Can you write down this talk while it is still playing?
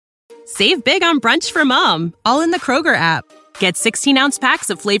Save big on brunch for mom, all in the Kroger app. Get 16-ounce packs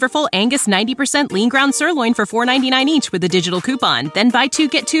of flavorful Angus 90% lean ground sirloin for $4.99 each with a digital coupon. Then buy 2,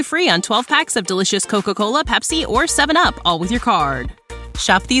 get 2 free on 12 packs of delicious Coca-Cola, Pepsi, or 7-Up, all with your card.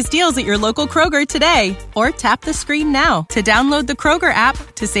 Shop these deals at your local Kroger today, or tap the screen now to download the Kroger app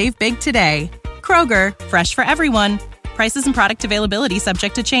to save big today. Kroger, fresh for everyone. Prices and product availability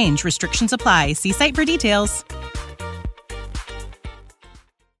subject to change. Restrictions apply. See site for details.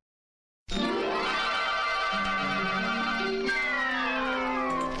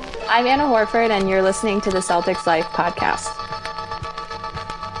 I'm Anna Horford, and you're listening to the Celtics Life podcast.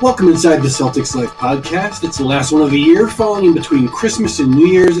 Welcome inside the Celtics Life podcast. It's the last one of the year, falling in between Christmas and New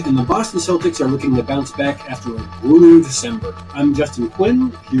Year's, and the Boston Celtics are looking to bounce back after a grueling December. I'm Justin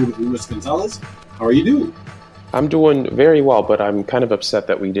Quinn, here with Luis Gonzalez. How are you doing? I'm doing very well, but I'm kind of upset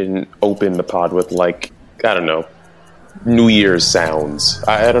that we didn't open the pod with, New Year's sounds.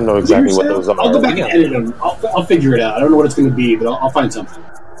 I don't know exactly what those are. I'll go back and edit them. I'll figure it out. I don't know what it's going to be, but I'll find something.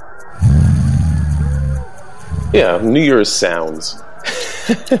 Yeah, New Year's sounds.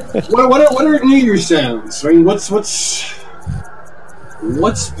 What are New Year's sounds? I mean, what's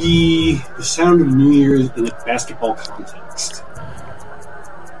the sound of New Year's in a basketball context?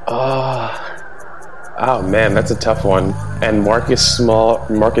 Oh man, that's a tough one. And Marcus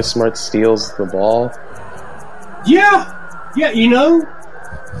Smart steals the ball. Yeah,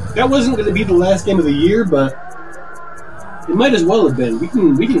 that wasn't going to be the last game of the year, but it might as well have been. We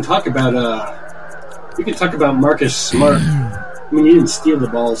can talk about Marcus Smart. I mean, he didn't steal the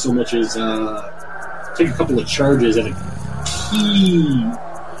ball so much as take a couple of charges at a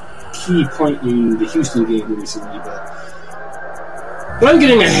key point in the Houston game recently. But I'm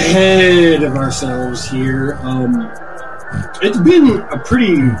getting ahead of ourselves here. It's been a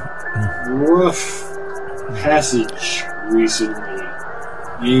pretty rough passage recently.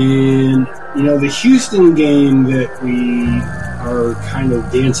 And, the Houston game that we are kind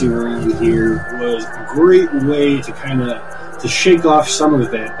of dancing around here was a great way to to shake off some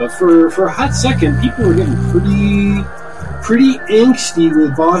of that. But for a hot second, people were getting pretty angsty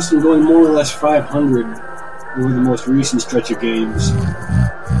with Boston going more or less 500 over the most recent stretch of games.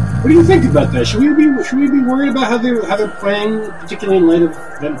 What do you think about that? Should we be worried about how they're playing, particularly in light of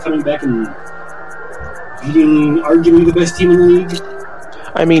them coming back and beating arguably the best team in the league?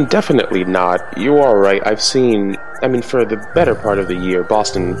 I mean, definitely not. You are right. For the better part of the year,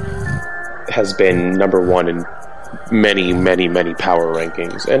 Boston has been number one in many, many, many power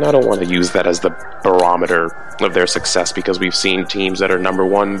rankings. And I don't want to use that as the barometer of their success, because we've seen teams that are number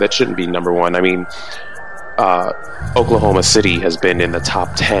one that shouldn't be number one. I mean, Oklahoma City has been in the top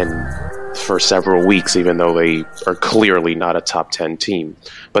 10 for several weeks, even though they are clearly not a top 10 team.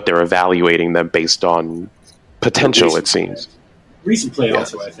 But they're evaluating them based on potential, it seems. Recent play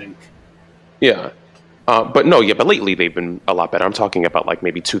also, I think. Yeah. But lately they've been a lot better. I'm talking about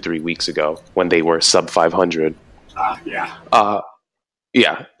maybe 2-3 weeks ago when they were sub 500. Yeah.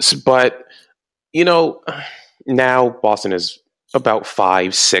 But, now Boston is about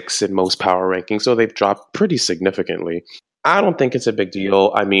 5-6 in most power rankings, so they've dropped pretty significantly. I don't think it's a big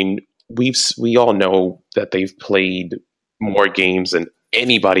deal. I mean, we all know that they've played more games than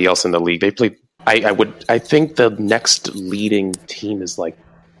anybody else in the league. They played. I think the next leading team is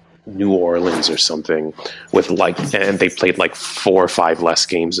New Orleans or something and they played 4 or 5 less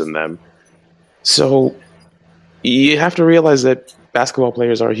games than them. So you have to realize that basketball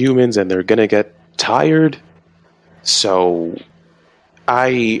players are humans and they're gonna get tired. So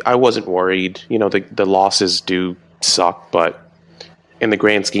I wasn't worried. The losses do suck, but in the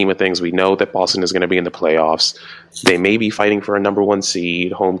grand scheme of things, we know that Boston is going to be in the playoffs. They may be fighting for a number 1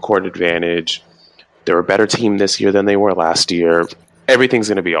 seed, home court advantage. They're a better team this year than they were last year. Everything's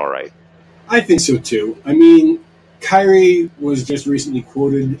going to be all right. I think so, too. I mean, Kyrie was just recently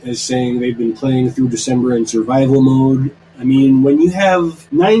quoted as saying they've been playing through December in survival mode. I mean, when you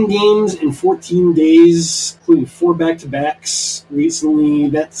have 9 games in 14 days, including 4 back-to-backs recently,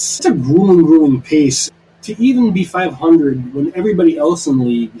 that's a grueling pace. To even be 500 when everybody else in the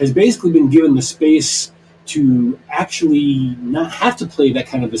league has basically been given the space to actually not have to play that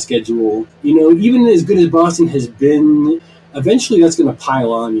kind of a schedule. Even as good as Boston has been, eventually that's going to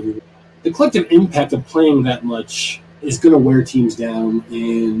pile on you. The collective impact of playing that much is going to wear teams down,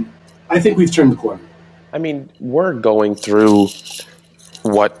 and I think we've turned the corner. I mean, we're going through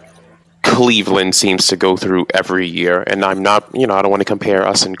what Cleveland seems to go through every year, and I'm not, I don't want to compare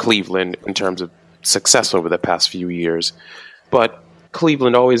us and Cleveland in terms of success over the past few years, but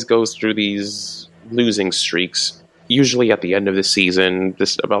Cleveland always goes through these losing streaks, usually at the end of the season,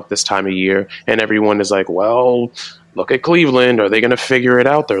 about this time of year, and everyone is like, well, look at Cleveland. Are they going to figure it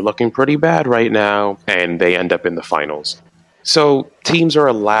out? They're looking pretty bad right now. And they end up in the finals. So teams are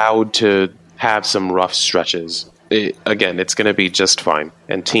allowed to have some rough stretches. Again, it's going to be just fine.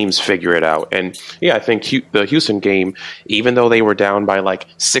 And teams figure it out. And yeah, I think the Houston game, even though they were down by like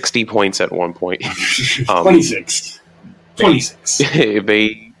 60 points at one point. 26.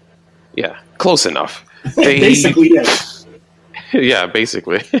 Yeah, close enough. Basically, yes. Yeah,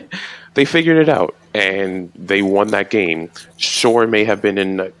 basically. They figured it out, and they won that game. Sure, it may have been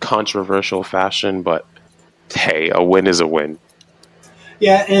in a controversial fashion, but hey, a win is a win.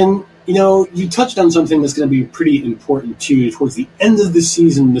 Yeah, and, you touched on something that's going to be pretty important, too. Towards the end of the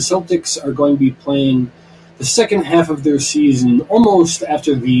season, the Celtics are going to be playing the second half of their season almost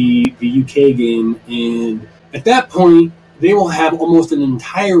after the UK game, and at that point, they will have almost an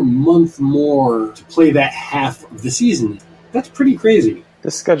entire month more to play that half of the season. That's pretty crazy.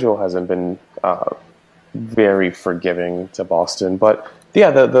 The schedule hasn't been very forgiving to Boston, but yeah,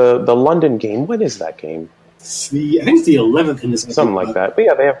 the London game. When is that game? I think it's the 11th in this. Something like that. But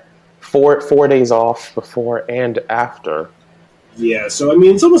yeah, they have four days off before and after. Yeah, so I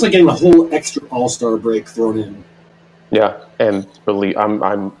mean, it's almost like getting a whole extra All-Star break thrown in. Yeah, and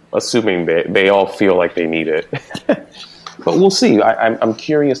I'm assuming they all feel like they need it. But we'll see. I'm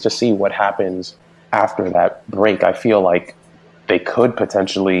curious to see what happens after that break. I feel like they could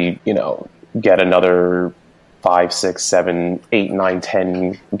potentially, get another 5, 6, 7, 8, 9,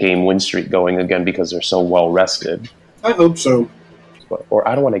 10 game win streak going again because they're so well rested. I hope so. Or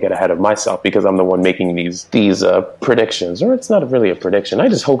I don't want to get ahead of myself because I'm the one making these predictions. Or it's not really a prediction. I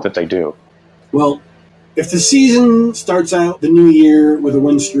just hope that they do. Well, if the season starts out the new year with a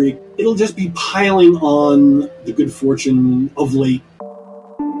win streak, it'll just be piling on the good fortune of late.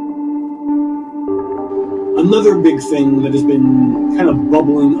 Another big thing that has been kind of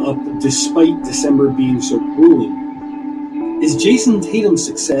bubbling up despite December being so grueling is Jason Tatum's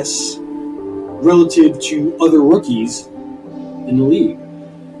success relative to other rookies in the league.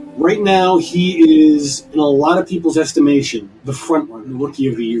 Right now, he is, in a lot of people's estimation, the front runner, the Rookie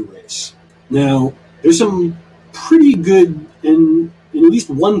of the Year race. Now, there's some pretty good, and in at least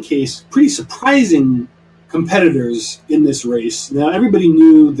one case, pretty surprising competitors in this race. Now, everybody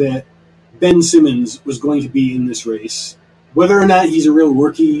knew that Ben Simmons was going to be in this race. Whether or not he's a real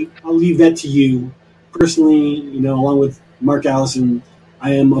rookie, I'll leave that to you. Personally, along with Mark Allison,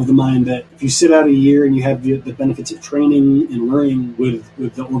 I am of the mind that if you sit out a year and you have the benefits of training and learning with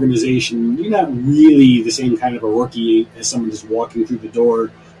the organization, you're not really the same kind of a rookie as someone just walking through the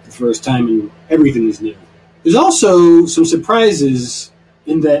door the first time and everything is new. There's also some surprises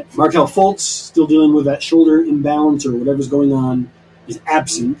in that Markelle Fultz, still dealing with that shoulder imbalance or whatever's going on, is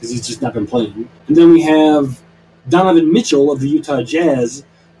absent because he's just not been playing. And then we have Donovan Mitchell of the Utah Jazz,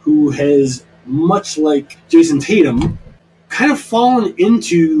 who has, much like Jason Tatum, kind of fallen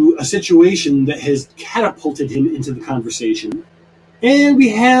into a situation that has catapulted him into the conversation. And we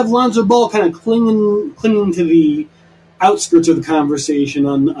have Lonzo Ball kind of clinging to the outskirts of the conversation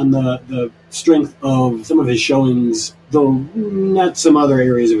on the strength of some of his showings, though not some other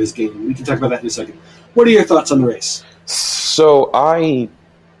areas of his game. We can talk about that in a second. What are your thoughts on the race? So I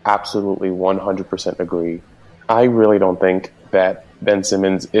absolutely 100% agree. I really don't think that Ben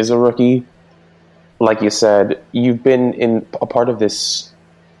Simmons is a rookie. Like you said, you've been in a part of this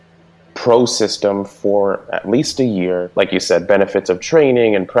pro system for at least a year. Like you said, benefits of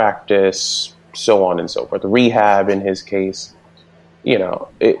training and practice, so on and so forth. Rehab in his case. I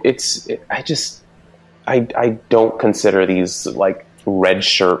don't consider these like red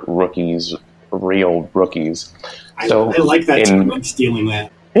shirt rookies real rookies. So I like that term. I'm stealing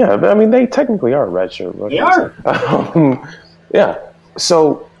that. Yeah, but I mean, they technically are red shirt rookies. They are. Yeah.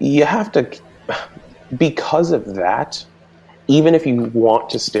 So you have to, because of that, even if you want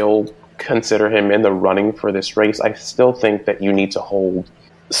to still consider him in the running for this race, I still think that you need to hold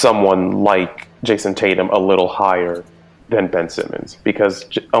someone like Jason Tatum a little higher than Ben Simmons. Because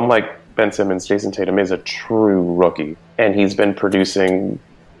unlike Ben Simmons, Jason Tatum is a true rookie. And he's been producing,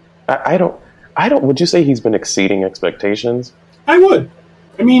 would you say he's been exceeding expectations? I would.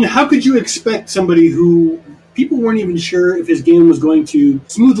 I mean, how could you expect somebody who people weren't even sure if his game was going to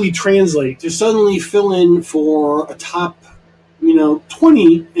smoothly translate to suddenly fill in for a top,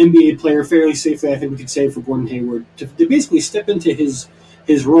 20 NBA player, fairly safely, I think we could say, for Gordon Hayward, to basically step into his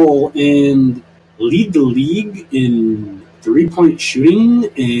role and lead the league in three-point shooting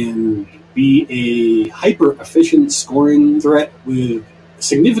and be a hyper-efficient scoring threat with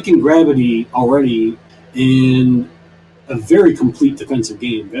significant gravity already and a very complete defensive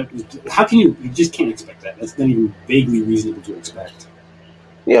game. How can you just can't expect that. That's not even vaguely reasonable to expect.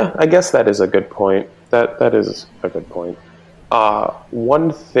 Yeah, I guess that is a good point. That is a good point.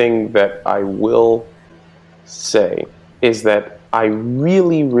 One thing that I will say is that I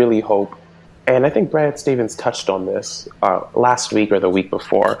really, really hope, and I think Brad Stevens touched on this last week or the week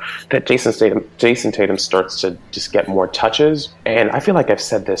before, that Jason Tatum starts to just get more touches. And I feel like I've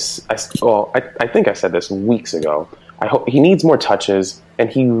said this. I think I said this weeks ago. I hope he needs more touches, and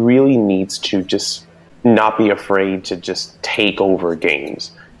he really needs to just not be afraid to just take over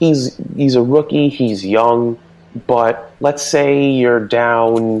games. He's a rookie. He's young. But let's say you're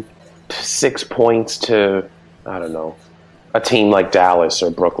down 6 points to, I don't know, a team like Dallas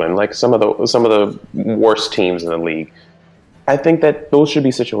or Brooklyn, like some of the worst teams in the league. I think that those should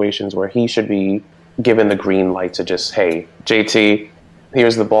be situations where he should be given the green light to just, hey, JT,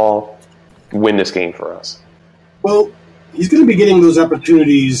 here's the ball, win this game for us. Well, he's going to be getting those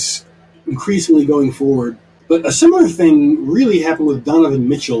opportunities increasingly going forward. But a similar thing really happened with Donovan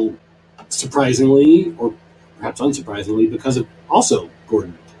Mitchell, surprisingly, or perhaps unsurprisingly, because of also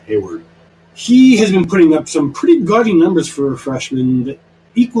Gordon Hayward. He has been putting up some pretty gaudy numbers for a freshman that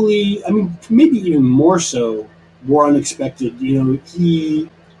equally, I mean, maybe even more so, more unexpected. You know, he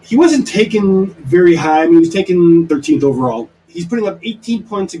wasn't taken very high. I mean, he was taken 13th overall. He's putting up 18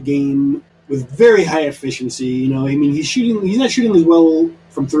 points a game with very high efficiency. You know, I mean, he's not shooting as well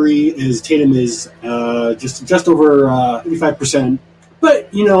from three as Tatum is, just over 35%.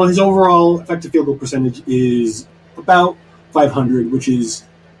 But, you know, his overall effective field goal percentage is about 500, which is,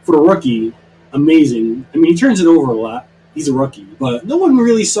 for a rookie, amazing. I mean, he turns it over a lot. He's a rookie. But no one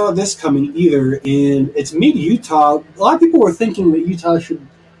really saw this coming either, and it's made Utah... A lot of people were thinking that Utah should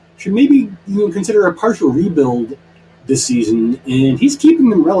maybe consider a partial rebuild this season, and he's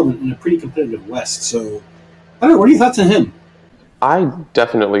keeping them relevant in a pretty competitive West. So, I don't know, what are your thoughts on him? I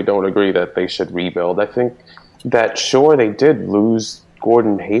definitely don't agree that they should rebuild. I think that, sure, they did lose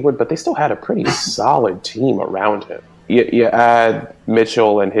Gordon Hayward, but they still had a pretty solid team around him. You add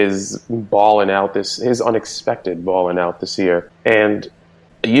Mitchell and his unexpected balling out this year, and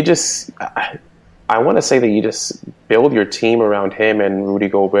you just, I want to say that you just build your team around him and Rudy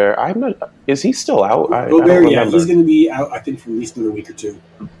Gobert. Is he still out? Gobert, yeah, he's going to be out, I think, for at least another week or two.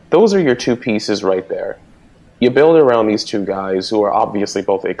 Those are your two pieces right there. You build around these two guys who are obviously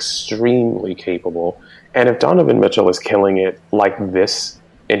both extremely capable, and if Donovan Mitchell is killing it like this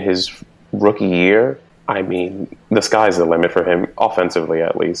in his rookie year, I mean, the sky's the limit for him, offensively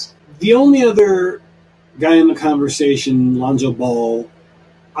at least. The only other guy in the conversation, Lonzo Ball,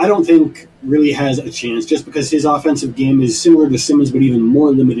 I don't think really has a chance, just because his offensive game is similar to Simmons, but even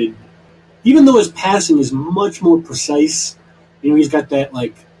more limited. Even though his passing is much more precise, you know, he's got that,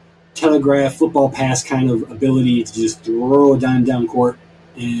 like, telegraph football pass kind of ability to just throw a dime down court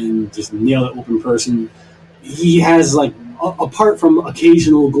and just nail an open person. He has, like, apart from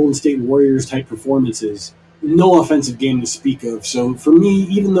occasional Golden State Warriors type performances, no offensive game to speak of. So for me,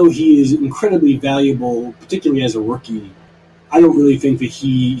 even though he is incredibly valuable, particularly as a rookie, I don't really think that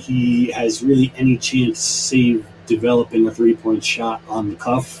he has really any chance save developing a three-point shot on the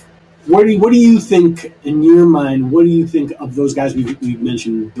cuff. What do you think, in your mind, what do you think of those guys we've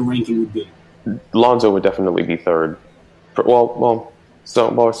mentioned the ranking would be? Lonzo would definitely be third. So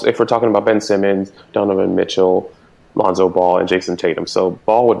if we're talking about Ben Simmons, Donovan Mitchell, Lonzo Ball, and Jason Tatum, so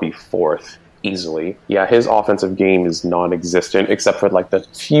Ball would be fourth easily. Yeah, his offensive game is non-existent, except for like the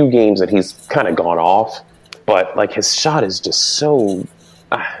few games that he's kind of gone off. But like his shot is just so,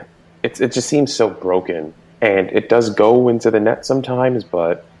 it just seems so broken, and it does go into the net sometimes,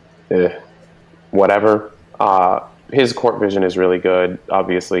 but whatever. His court vision is really good.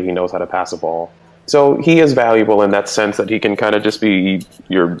 Obviously, he knows how to pass a ball. So he is valuable in that sense that he can kind of just be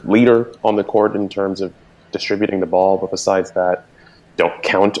your leader on the court in terms of distributing the ball. But besides that, don't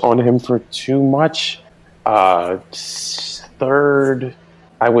count on him for too much. Third,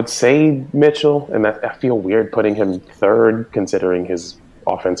 I would say Mitchell, and that I feel weird putting him third considering his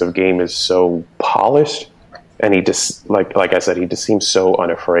offensive game is so polished. And he just, like I said, he just seems so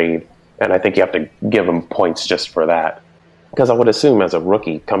unafraid. And I think you have to give him points just for that. Because I would assume as a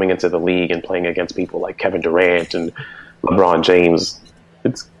rookie coming into the league and playing against people like Kevin Durant and LeBron James,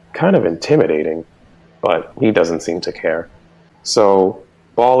 it's kind of intimidating. But he doesn't seem to care. So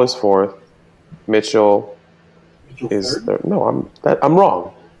Ball is fourth. Mitchell is third. No, I'm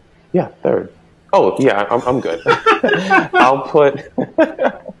wrong. Yeah, third. Oh, yeah, I'm good. I'll put.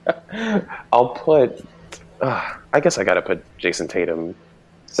 I guess I got to put Jason Tatum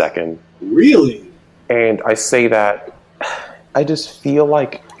second. Really? And I say that I just feel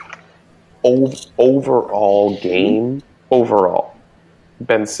like overall,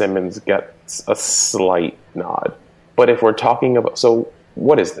 Ben Simmons gets a slight nod. But if we're talking about... So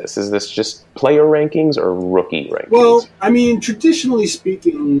what is this? Is this just player rankings or rookie rankings? Well, I mean, traditionally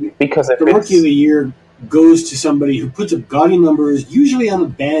speaking, because the Rookie of the Year goes to somebody who puts up gaudy numbers, usually on a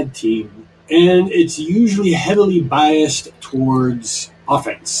bad team, and it's usually heavily biased towards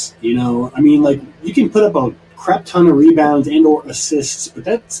offense. You know, I mean, like, you can put up a crap ton of rebounds and or assists, but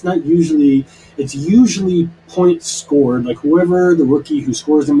that's not usually. It's usually points scored. Like, whoever the rookie who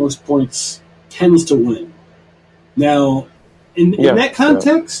scores the most points tends to win. Now, in that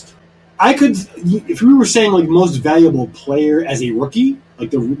context, I could, if we were saying like most valuable player as a rookie,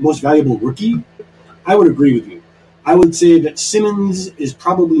 like the most valuable rookie, I would agree with you. I would say that Simmons is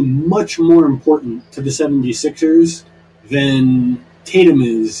probably much more important to the 76ers than Tatum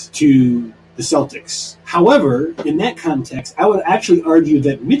is to the Celtics. However, in that context, I would actually argue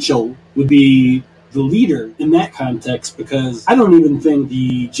that Mitchell would be the leader in that context, because I don't even think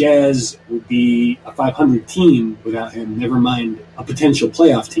the Jazz would be a 500 team without him, never mind a potential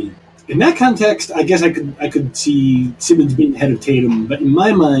playoff team. In that context, I guess I could see Simmons being ahead of Tatum, but in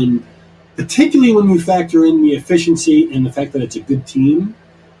my mind, particularly when you factor in the efficiency and the fact that it's a good team,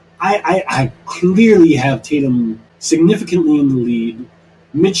 I clearly have Tatum significantly in the lead,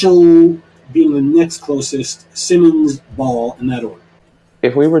 Mitchell being the next closest, Simmons, Ball, in that order.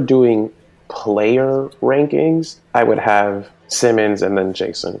 If we were doing player rankings, I would have Simmons and then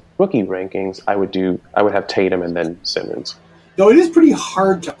Jason. Rookie rankings, I would have Tatum and then Simmons. Though it is pretty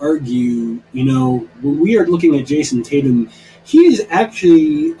hard to argue, you know, when we are looking at Jason Tatum, he is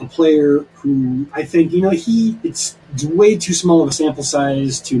actually a player who I think, you know, it's way too small of a sample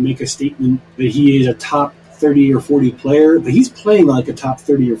size to make a statement that he is a top 30 or 40 player, but he's playing like a top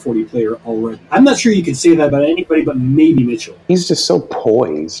 30 or 40 player already. I'm not sure you could say that about anybody but maybe Mitchell. He's just so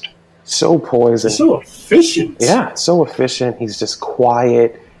poised. So poised. And, so efficient. Yeah, so efficient. He's just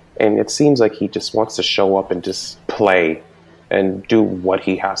quiet, and it seems like he just wants to show up and just play and do what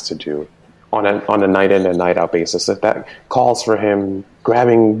he has to do on a night in and night out basis. If that calls for him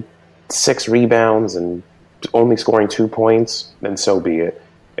grabbing 6 rebounds and only scoring 2 points, then so be it.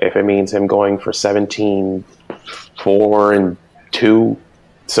 If it means him going for 17, 4, and 2,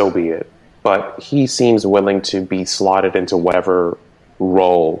 so be it. But he seems willing to be slotted into whatever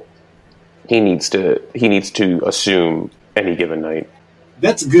role he needs to assume any given night.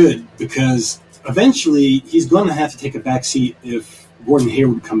 That's good, because eventually he's going to have to take a backseat if Gordon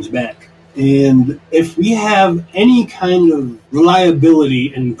Hayward comes back. And if we have any kind of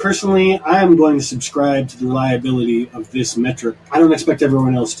reliability, and personally I am going to subscribe to the reliability of this metric, I don't expect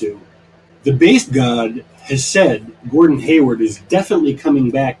everyone else to. The base god has said Gordon Hayward is definitely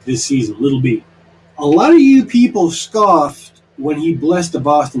coming back this season, little B. A lot of you people scoffed when he blessed the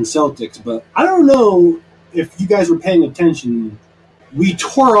Boston Celtics, but I don't know if you guys were paying attention. We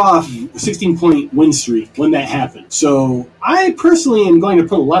tore off a 16-point win streak when that happened. So I personally am going to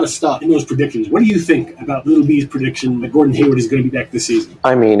put a lot of stock in those predictions. What do you think about Little B's prediction that Gordon Hayward is going to be back this season?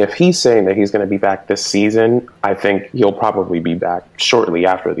 I mean, if he's saying that he's going to be back this season, I think he'll probably be back shortly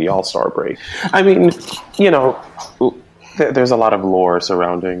after the All-Star break. I mean, you know, there's a lot of lore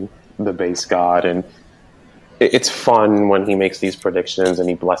surrounding the base god, and it's fun when he makes these predictions and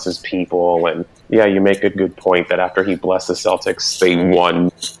he blesses people. And yeah, you make a good point that after he blessed the Celtics, they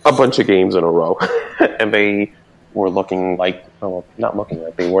won a bunch of games in a row. And they were looking like, well, not looking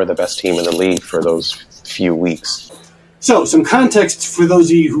like, they were the best team in the league for those few weeks. So, some context for those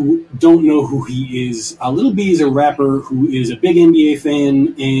of you who don't know who he is. Little B is a rapper who is a big NBA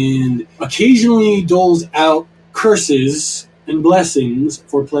fan and occasionally doles out curses and blessings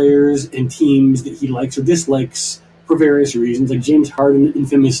for players and teams that he likes or dislikes for various reasons. Like James Harden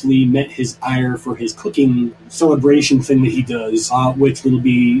infamously met his ire for his cooking celebration thing that he does, which Little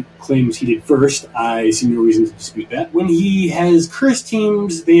B claims he did first. I see no reason to dispute that. When he has cursed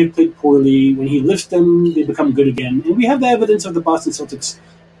teams, they have played poorly. When he lifts them, they become good again. And we have the evidence of the Boston Celtics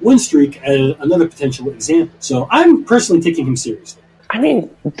win streak as another potential example. So I'm personally taking him seriously. I mean,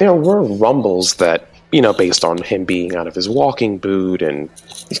 there were rumbles that, you know, based on him being out of his walking boot and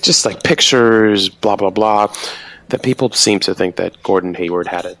it's just like pictures, blah, blah, blah, that people seem to think that Gordon Hayward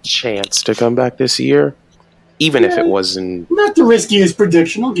had a chance to come back this year, even if it wasn't... Not the riskiest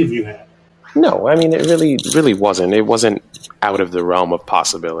prediction, I'll give you that. No, I mean, it really wasn't. It wasn't out of the realm of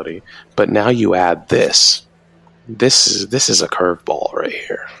possibility. But now you add this. This is a curveball right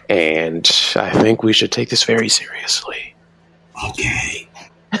here. And I think we should take this very seriously. Okay.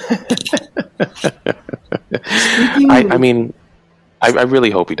 I mean, I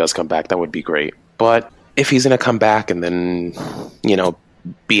really hope he does come back. That would be great. But if he's going to come back and then, you know,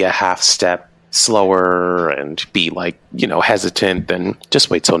 be a half step slower and be like, you know, hesitant, then just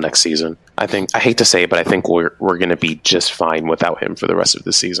wait till next season. I hate to say it, but I think we're going to be just fine without him for the rest of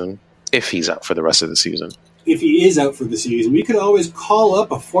the season, if he's out for the rest of the season. If he is out for the season, we could always call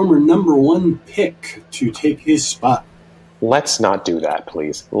up a former number 1 pick to take his spot. Let's not do that,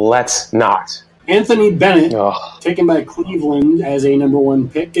 please. Let's not. Anthony Bennett, taken by Cleveland as a number 1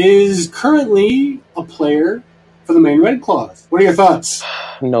 pick, is currently a player for the Maine Red Claws. What are your thoughts?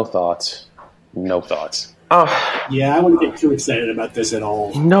 No thoughts. Yeah, I wouldn't get too excited about this at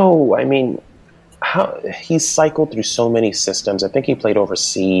all. No, I mean, he's cycled through so many systems. I think he played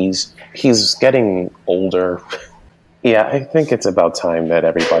overseas. He's getting older. Yeah, I think it's about time that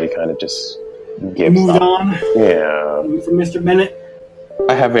everybody kind of just gives Moved up. on? Yeah. From Mr. Bennett?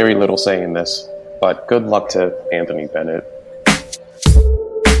 I have very little say in this, but good luck to Anthony Bennett.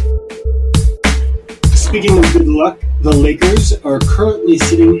 Speaking of good luck, the Lakers are currently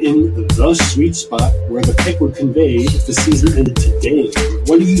sitting in the sweet spot where the pick would convey if the season ended today.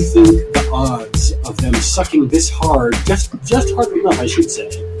 What do you think the odds of them sucking this hard, just hard enough, I should say?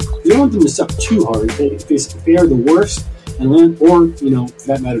 You don't want them to suck too hard. If they are the worst, and land, or, for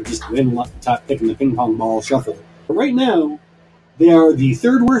that matter, just land the top pick in the ping pong ball shuffle. But right now, they are the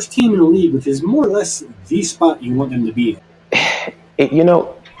 3rd worst team in the league, which is more or less the spot you want them to be in.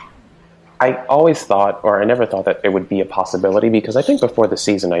 I always thought, or I never thought that it would be a possibility, because I think before the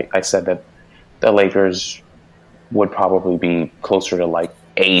season I said that the Lakers would probably be closer to like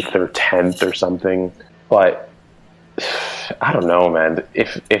 8th or 10th or something. But I don't know, man.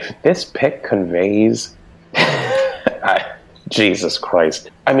 If this pick conveys, Jesus Christ.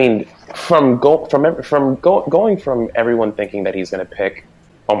 I mean, going from everyone thinking that he's going to pick,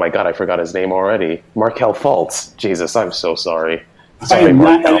 oh my God, I forgot his name already, Markelle Fultz. Jesus, I'm so sorry. I am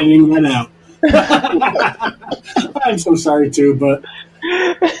not editing that out. I'm so sorry too, but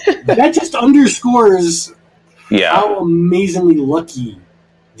that just underscores how amazingly lucky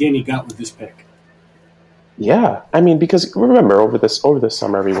Danny got with this pick. Yeah, I mean, because remember, over the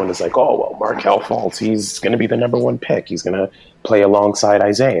summer, everyone is like, oh, well, Markelle Fultz, he's going to be the number 1 pick. He's going to play alongside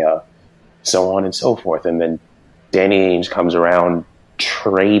Isaiah, so on and so forth. And then Danny Ainge comes around,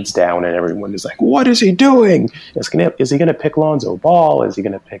 trades down, and everyone is like, what is he doing? Is he going to pick Lonzo Ball? Is he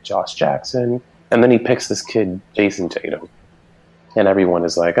going to pick Josh Jackson? And then he picks this kid, Jason Tatum. And everyone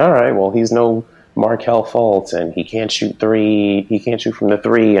is like, all right, well, he's no Markelle Fultz, and he can't shoot from the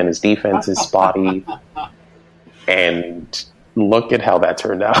 3, and his defense is spotty. And look at how that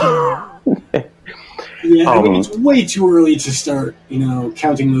turned out. Yeah, I mean, it's way too early to start,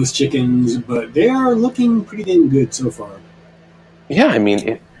 counting those chickens, but they are looking pretty dang good so far. Yeah, I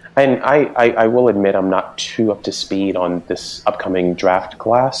mean, I will admit I'm not too up to speed on this upcoming draft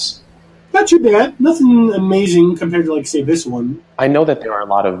class. Not too bad. Nothing amazing compared to, say, this one. I know that there are a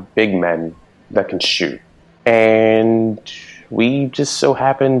lot of big men that can shoot. And we just so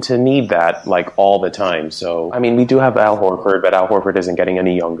happen to need that, all the time. So, I mean, we do have Al Horford, but Al Horford isn't getting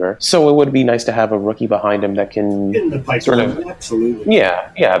any younger. So it would be nice to have a rookie behind him that can in the pipeline, absolutely.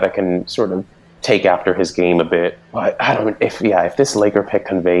 Yeah, that can sort of take after his game a bit. But I don't. If this Laker pick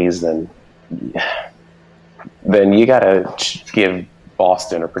conveys, then you gotta give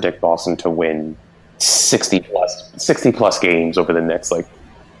Boston or predict Boston to win 60 plus games over the next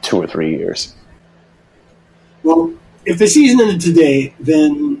 2 or 3 years. Well, if the season ended today,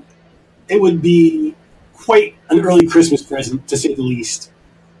 then it would be quite an early Christmas present, to say the least.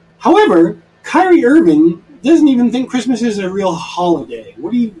 However, Kyrie Irving doesn't even think Christmas is a real holiday.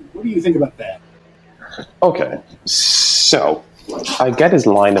 What do you think about that? Okay, so I get his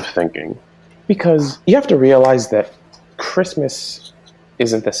line of thinking, because you have to realize that Christmas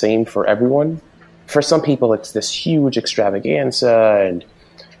isn't the same for everyone. For some people, it's this huge extravaganza and,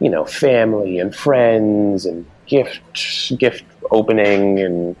 family and friends and gift opening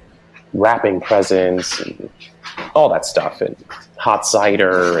and wrapping presents and all that stuff and hot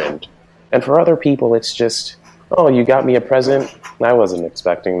cider and for other people it's just, oh, you got me a present? I wasn't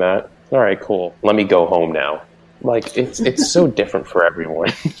expecting that. All right, cool. Let me go home now. It's so different for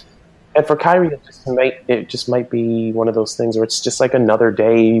everyone. And for Kyrie, it just might be one of those things where it's just another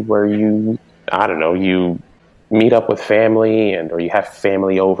day where you meet up with family or you have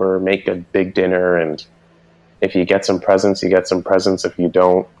family over, make a big dinner, and if you get some presents, you get some presents. If you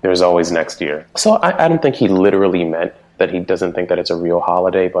don't, there's always next year. So I don't think he literally meant that he doesn't think that it's a real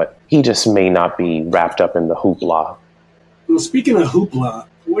holiday, but he just may not be wrapped up in the hoopla. Well, speaking of hoopla,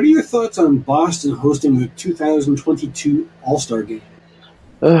 what are your thoughts on Boston hosting the 2022 All-Star Game?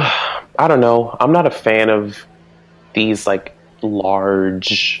 I don't know. I'm not a fan of these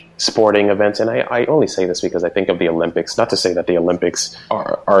large sporting events, and I only say this because I think of the Olympics, not to say that the Olympics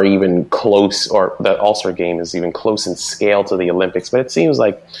are even close, or the All-Star Game is even close in scale to the Olympics, but it seems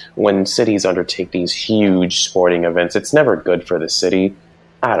like when cities undertake these huge sporting events, it's never good for the city.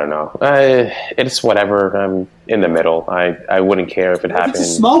 I don't know. It's whatever. I'm in the middle. I wouldn't care if it happened. If it's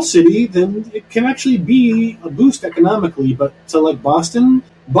a small city, then it can actually be a boost economically, but to like Boston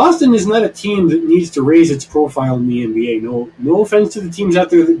is not a team that needs to raise its profile in the NBA. No offense to the teams out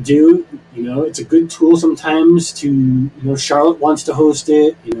there that do. It's a good tool sometimes to, Charlotte wants to host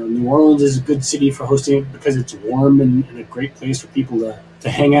it. New Orleans is a good city for hosting it because it's warm and a great place for people to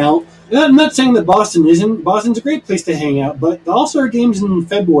hang out. And I'm not saying that Boston isn't. Boston's a great place to hang out, but the All-Star Game's in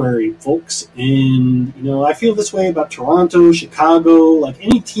February, folks. And, I feel this way about Toronto, Chicago, like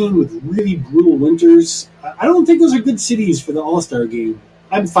any team with really brutal winters. I don't think those are good cities for the All-Star Game.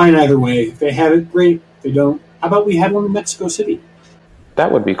 I'm fine either way. If they have it, great. If they don't, how about we have one in Mexico City?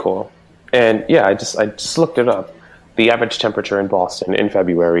 That would be cool. And yeah, I just looked it up. The average temperature in Boston in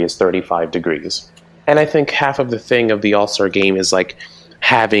February is 35 degrees. And I think half of the thing of the All-Star Game is like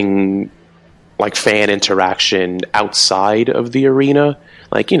having like fan interaction outside of the arena,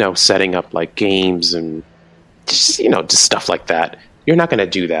 like, setting up like games and just stuff like that. You're not going to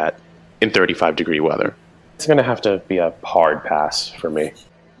do that in 35 degree weather. It's going to have to be a hard pass for me.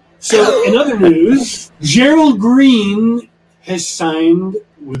 So, in other news, Gerald Green has signed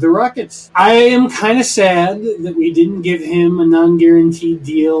with the Rockets. I am kind of sad that we didn't give him a non-guaranteed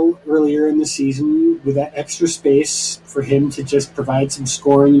deal earlier in the season with that extra space for him to just provide some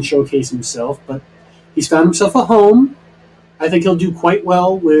scoring and showcase himself, but he's found himself a home. I think he'll do quite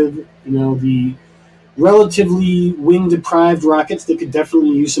well with, the relatively wing-deprived Rockets that could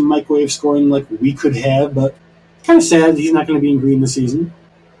definitely use some microwave scoring like we could have, but kind of sad that he's not going to be in Green this season.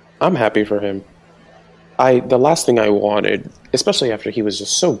 I'm happy for him. The last thing I wanted, especially after he was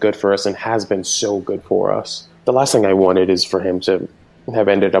just so good for us and has been so good for us, the last thing I wanted is for him to have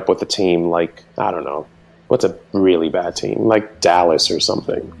ended up with a team like, I don't know, what's a really bad team? Like Dallas or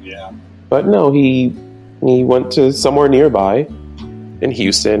something. Yeah. But no, he went to somewhere nearby in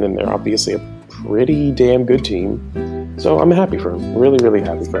Houston, and they're obviously a pretty damn good team. So I'm happy for him. Really, really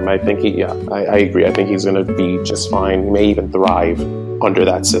happy for him. I think I agree. I think he's going to be just fine. He may even thrive under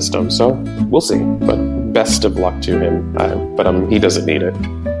that system. So we'll see. But best of luck to him. But he doesn't need it.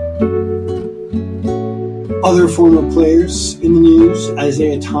 Other former players in the news,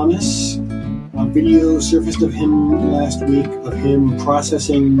 Isaiah Thomas. A video surfaced of him last week of him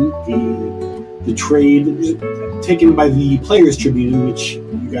processing the trade taken by the Players Tribune, which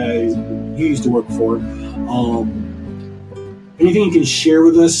you used to work for. Anything you can share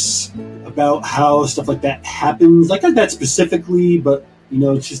with us about how stuff like that happens? Like not that specifically, but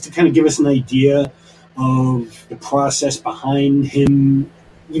just to kind of give us an idea of the process behind him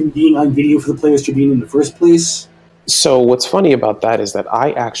even being on video for the Players Tribune in the first place. So what's funny about that is that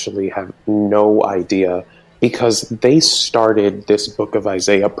I actually have no idea, because they started this Book of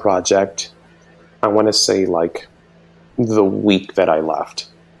Isaiah project, I want to say like the week that I left,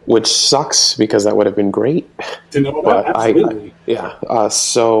 which sucks because that would have been great. To know about, absolutely.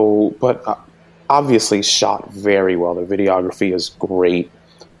 Obviously shot very well. The videography is great,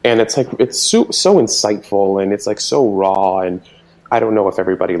 and it's so insightful, and it's like so raw. And I don't know if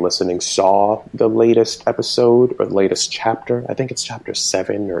everybody listening saw the latest episode or the latest chapter. I think it's chapter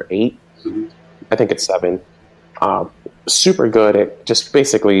 7 or 8. Mm-hmm. I think it's 7. Super good. It just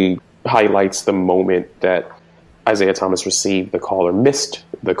basically highlights the moment that Isaiah Thomas received the call or missed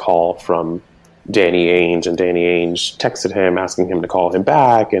the call from Danny Ainge, and Danny Ainge texted him asking him to call him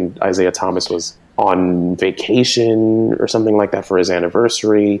back, and Isaiah Thomas was on vacation or something like that for his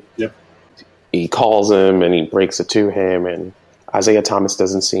anniversary. Yep. He calls him and he breaks it to him, and Isaiah Thomas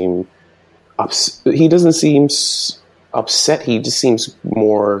doesn't seem upset. He doesn't seem upset. He just seems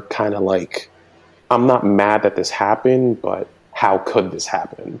more kind of like, I'm not mad that this happened, but how could this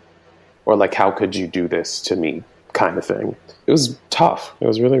happen? Or like, how could you do this to me kind of thing. It was tough. It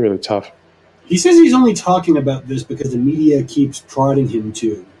was really, really tough. He says he's only talking about this because the media keeps prodding him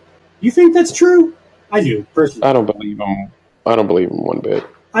to. You think that's true? I do, personally. I don't believe him one bit.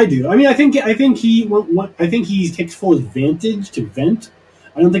 I do. I mean, I think he takes full advantage to vent.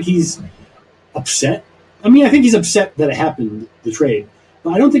 I don't think he's upset. I mean, I think he's upset that it happened, the trade.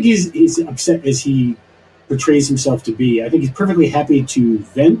 But I don't think he's upset as he portrays himself to be. I think he's perfectly happy to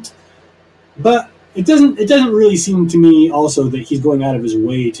vent. But it doesn't really seem to me also that he's going out of his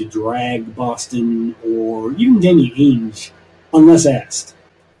way to drag Boston or even Danny Ainge unless asked.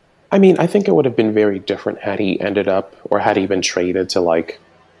 I mean, I think it would have been very different had he ended up, or had he been traded to, like,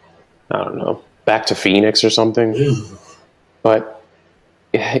 I don't know, back to Phoenix or something. But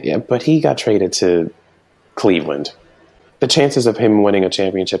Yeah, but he got traded to Cleveland. The chances of him winning a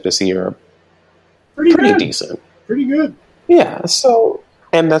championship this year are pretty decent. Pretty good. Yeah, so,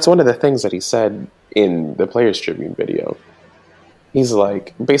 and that's one of the things that he said in the Players Tribune video. He's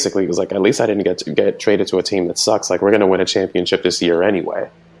like, basically, he was like, at least I didn't get traded to a team that sucks. Like, we're going to win a championship this year anyway.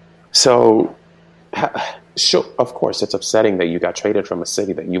 So, sure, of course, it's upsetting that you got traded from a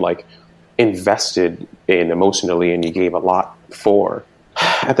city that you, like, invested in emotionally and you gave a lot for.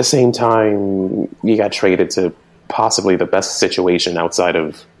 At the same time, you got traded to possibly the best situation outside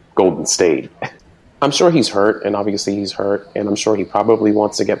of Golden State. I'm sure he's hurt, and obviously he's hurt, and I'm sure he probably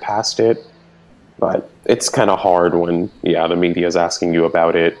wants to get past it. But it's kind of hard when, the media is asking you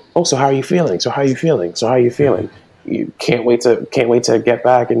about it. Oh, so how are you feeling? So how are you feeling? So how are you feeling? You can't wait to get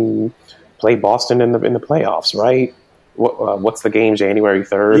back and play Boston in the playoffs, right? What's the game, January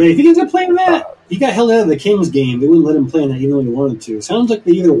 3rd? Yeah, if he ends up playing that, he got held out of the Kings game. They wouldn't let him play in that even though he wanted to. It sounds like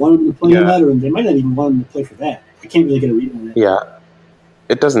they either wanted him to play in that or they might not even want him to play for that. I can't really get a read on that. Yeah,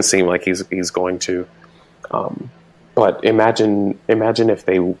 it doesn't seem like he's going to. But imagine if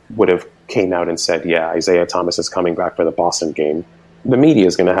they would have came out and said, Isaiah Thomas is coming back for the Boston game. The media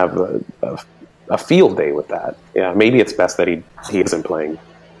is going to have a field day with that. Yeah, maybe it's best that he isn't playing.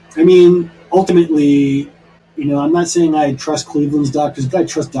 I mean, ultimately, I'm not saying I trust Cleveland's doctors, but I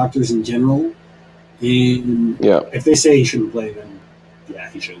trust doctors in general. And if they say he shouldn't play, then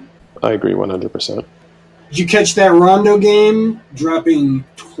he shouldn't. I agree 100%. Did you catch that Rondo game dropping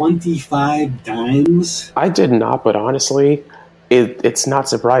 25 dimes? I did not, but honestly, it's not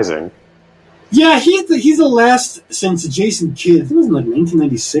surprising. Yeah, he's the last since Jason Kidd. I think it was in like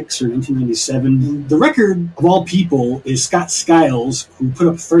 1996 or 1997. The record of all people is Scott Skiles, who put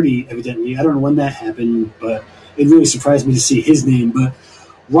up 30, evidently. I don't know when that happened, but it really surprised me to see his name. But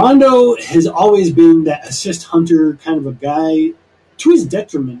Rondo has always been that assist hunter kind of a guy, to his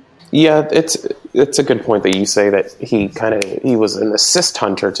detriment. Yeah, it's a good point that you say that he was an assist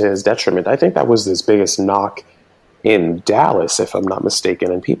hunter to his detriment. I think that was his biggest knock in Dallas, if I'm not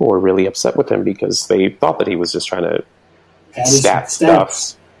mistaken, and people were really upset with him because they thought that he was just trying to stat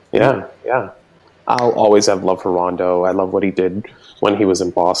stuff. Yeah. I'll always have love for Rondo. I love what he did when he was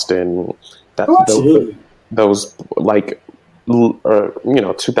in Boston. Those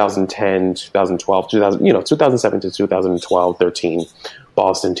 2010, 2012, 2007 to 2012, 13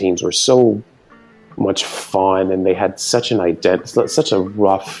 Boston teams were so much fun, and they had such a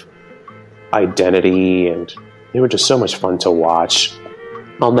rough identity, and they were just so much fun to watch.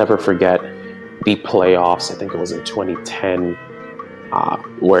 I'll never forget the playoffs. I think it was in 2010,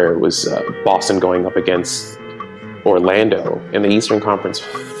 where it was Boston going up against Orlando in the Eastern Conference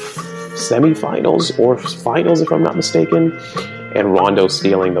semifinals or finals, if I'm not mistaken, and Rondo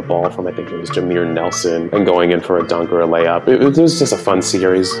stealing the ball from, I think it was Jameer Nelson, and going in for a dunk or a layup. It was just a fun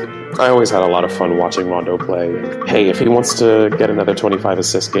series. I always had a lot of fun watching Rondo play. And, hey, if he wants to get another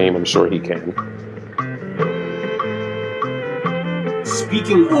 25-assist game, I'm sure he can.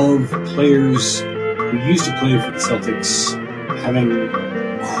 Speaking of players who used to play for the Celtics having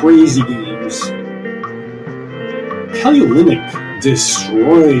crazy games, Kelly Olynyk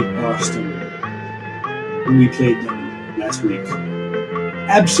destroyed Boston when we played them last week.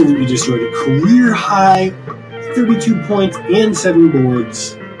 Absolutely destroyed it. Career high, 32 points and 7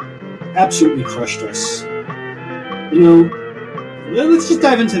 boards. Absolutely crushed us. Let's just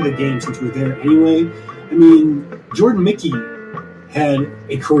dive into the game since we're there anyway. I mean, Jordan Mickey had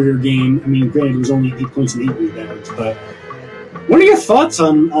a career game. I mean, granted, it was only 8 points and 8 rebounds, but what are your thoughts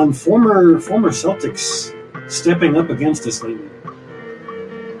on former Celtics stepping up against us lately?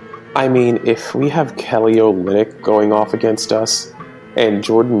 I mean, if we have Kelly Olynyk going off against us and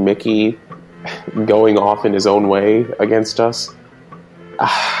Jordan Mickey going off in his own way against us,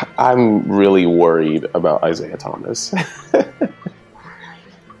 I'm really worried about Isaiah Thomas.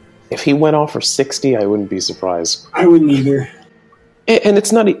 If he went off for 60, I wouldn't be surprised. I wouldn't either. And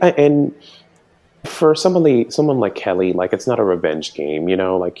it's not, and for someone like Kelly, like, it's not a revenge game,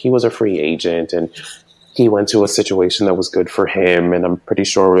 like, he was a free agent and he went to a situation that was good for him, and I'm pretty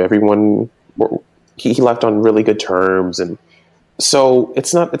sure he left on really good terms, and so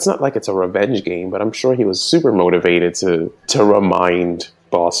it's not like it's a revenge game, but I'm sure he was super motivated to remind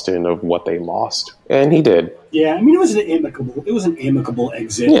Boston of what they lost, and he did. Yeah, I mean, it was an amicable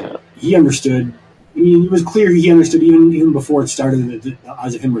exit. Yeah. He understood. I mean, it was clear he understood even before it started that the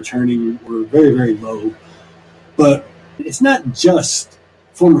odds of him returning were very, very low. But it's not just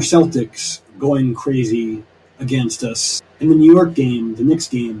former Celtics going crazy against us. In the New York game, the Knicks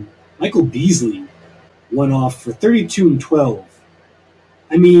game, Michael Beasley went off for 32 and 12.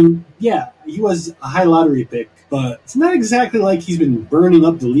 I mean, yeah, he was a high lottery pick, but it's not exactly like he's been burning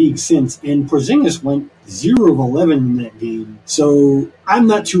up the league since. And Porzingis went 0 of 11 in that game. So I'm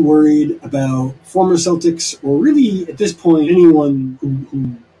not too worried about former Celtics, or really at this point anyone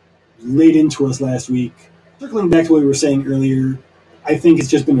who laid into us last week. Circling back to what we were saying earlier, I think it's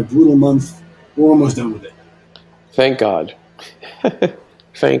just been a brutal month. We're almost done with it. Thank God.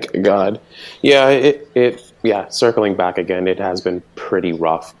 Thank God. Yeah, yeah, circling back again, it has been pretty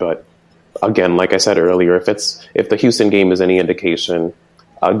rough, but again, like I said earlier, if the Houston game is any indication,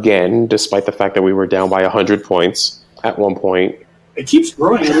 again, despite the fact that we were down by 100 points at one point, it keeps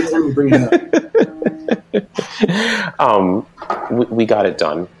growing every time we bring it up. we got it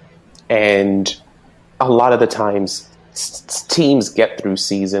done. And a lot of the times, teams get through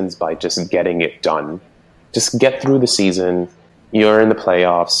seasons by just getting it done. Just get through the season. You're in the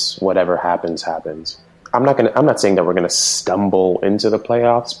playoffs. Whatever happens, happens. I'm not saying that we're gonna stumble into the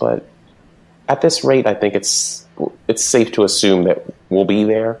playoffs, but at this rate, I think it's safe to assume that we'll be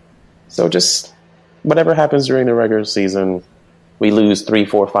there. So just whatever happens during the regular season, we lose 3,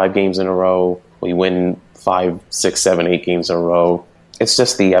 4, 5 games in a row. We win 5, 6, 7, 8 games in a row. It's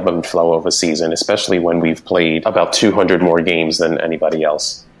just the ebb and flow of a season, especially when we've played about 200 more games than anybody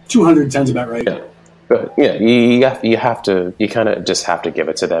else. 200 sounds about right. Yeah. But yeah, you kind of just have to give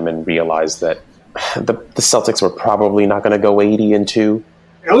it to them and realize that the Celtics were probably not going to go 80-2.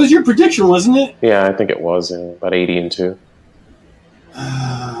 That was your prediction, wasn't it? Yeah, I think it was about 80-2.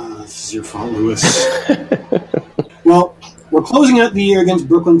 This is your fault, Lewis. Well, we're closing out the year against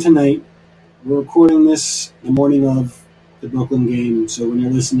Brooklyn tonight. We're recording this the morning of the Brooklyn game, so when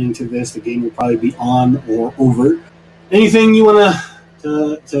you're listening to this, the game will probably be on or over. Anything you want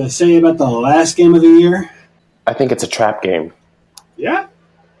to say about the last game of the year? I think it's a trap game. Yeah?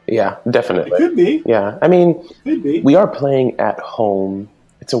 Yeah, definitely. It could be. Yeah, I mean, could be. We are playing at home.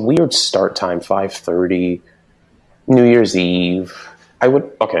 It's a weird start time, 5:30, New Year's Eve. I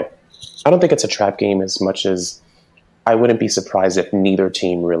don't think it's a trap game as much as I wouldn't be surprised if neither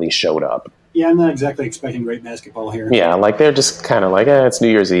team really showed up. Yeah, I'm not exactly expecting great basketball here. Yeah, like they're just kind of like, it's New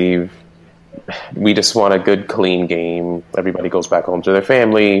Year's Eve. We just want a good, clean game. Everybody goes back home to their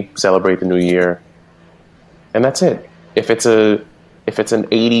family, celebrate the new year, and that's it. If it's an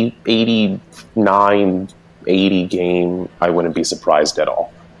 89, 80 game, I wouldn't be surprised at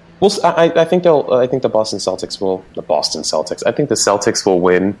all. I think the Boston Celtics will. I think the Celtics will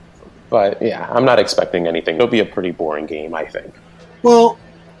win, but yeah, I'm not expecting anything. It'll be a pretty boring game, I think. Well,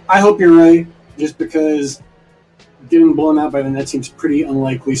 I hope you're right, just because getting blown out by the Nets seems pretty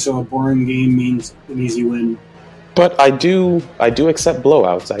unlikely, so a boring game means an easy win. But I do accept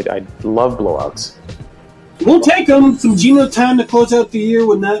blowouts. I love blowouts. We'll take them. Some Geno time to close out the year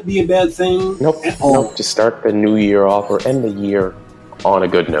would not be a bad thing at all. Nope. To start the new year off or end the year on a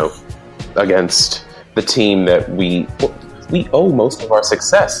good note against the team that we owe most of our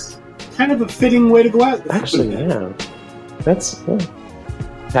success. Kind of a fitting way to go out. Actually, yeah.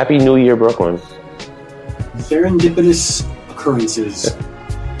 Happy New Year, Brooklyn. Serendipitous occurrences.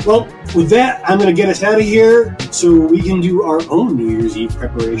 Well, with that, I'm going to get us out of here so we can do our own New Year's Eve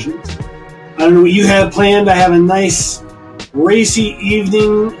preparations. I don't know what you have planned. I have a nice racy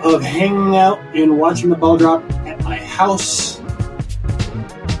evening of hanging out and watching the ball drop at my house.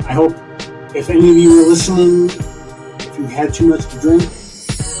 I hope if any of you are listening, if you had too much to drink,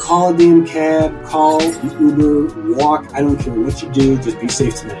 call a damn cab, call an Uber, walk. I don't care what you do. Just be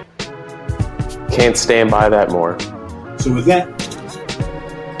safe tonight. Can't stand by that more. So with that,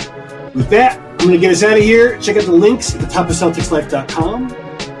 I'm going to get us out of here. Check out the links at the top of CelticsLife.com.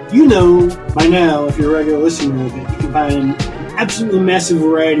 You know by now, if you're a regular listener, that you can find an absolutely massive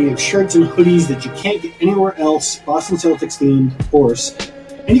variety of shirts and hoodies that you can't get anywhere else, Boston Celtics themed, of course.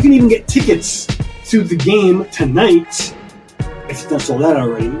 And you can even get tickets to the game tonight, if it's not sold out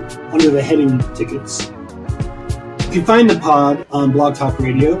already, under the heading Tickets. You can find the pod on Blog Talk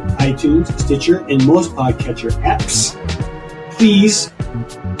Radio, iTunes, Stitcher, and most podcatcher apps. Please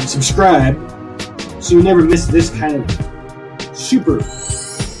subscribe so you never miss this kind of super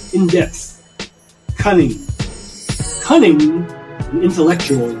in-depth, cunning, and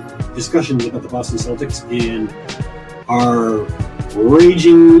intellectual discussions about the Boston Celtics and our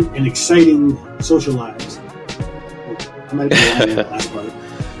raging and exciting social lives. I might be lying in that last part.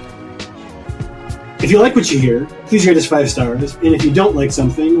 If you like what you hear, please rate us 5 stars. And if you don't like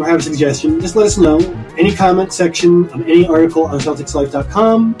something or have a suggestion, just let us know. Any comment section of any article on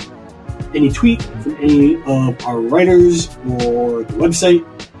CelticsLife.com, any tweet from any of our writers or the website,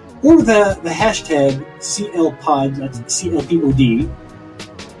 or the hashtag CLPod, that's CLPOD.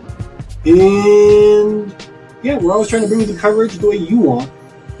 And yeah, we're always trying to bring you the coverage the way you want.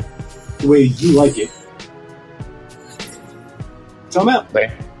 the way you like it. So I'm out.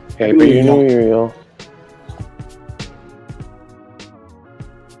 Happy New Year, y'all.